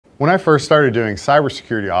When I first started doing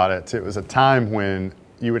cybersecurity audits, it was a time when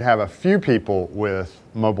you would have a few people with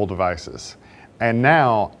mobile devices. And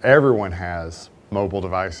now everyone has mobile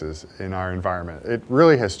devices in our environment. It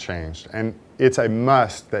really has changed. And it's a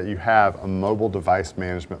must that you have a mobile device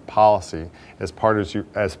management policy as part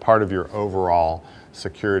of your overall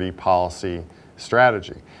security policy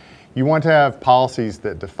strategy. You want to have policies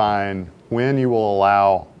that define when you will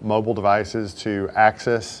allow mobile devices to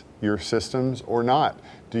access your systems or not.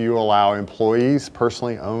 Do you allow employees,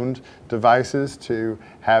 personally owned devices, to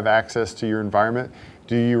have access to your environment?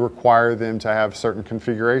 Do you require them to have certain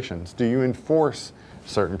configurations? Do you enforce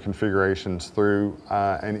certain configurations through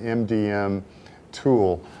an MDM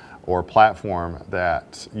tool or platform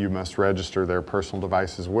that you must register their personal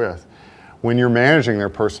devices with? When you're managing their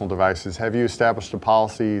personal devices, have you established a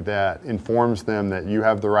policy that informs them that you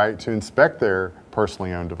have the right to inspect their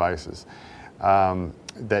personally owned devices?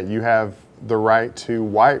 That you have the right to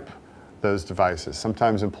wipe those devices.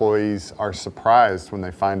 Sometimes employees are surprised when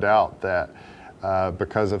they find out that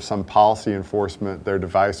because of some policy enforcement, their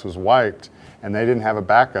device was wiped and they didn't have a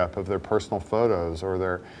backup of their personal photos or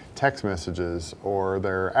their text messages or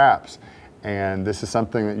their apps. And this is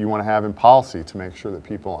something that you want to have in policy to make sure that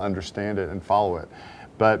people understand it and follow it.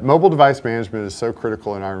 But mobile device management is so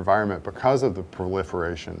critical in our environment because of the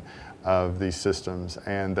proliferation of these systems.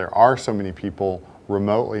 And there are so many people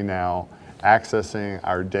remotely now accessing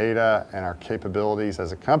our data and our capabilities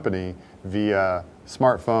as a company via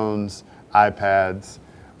smartphones, iPads,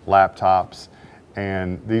 laptops.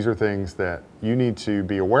 And these are things that you need to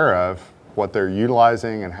be aware of, what they're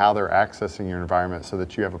utilizing and how they're accessing your environment, so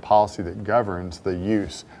that you have a policy that governs the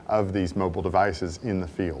use of these mobile devices in the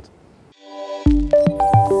field.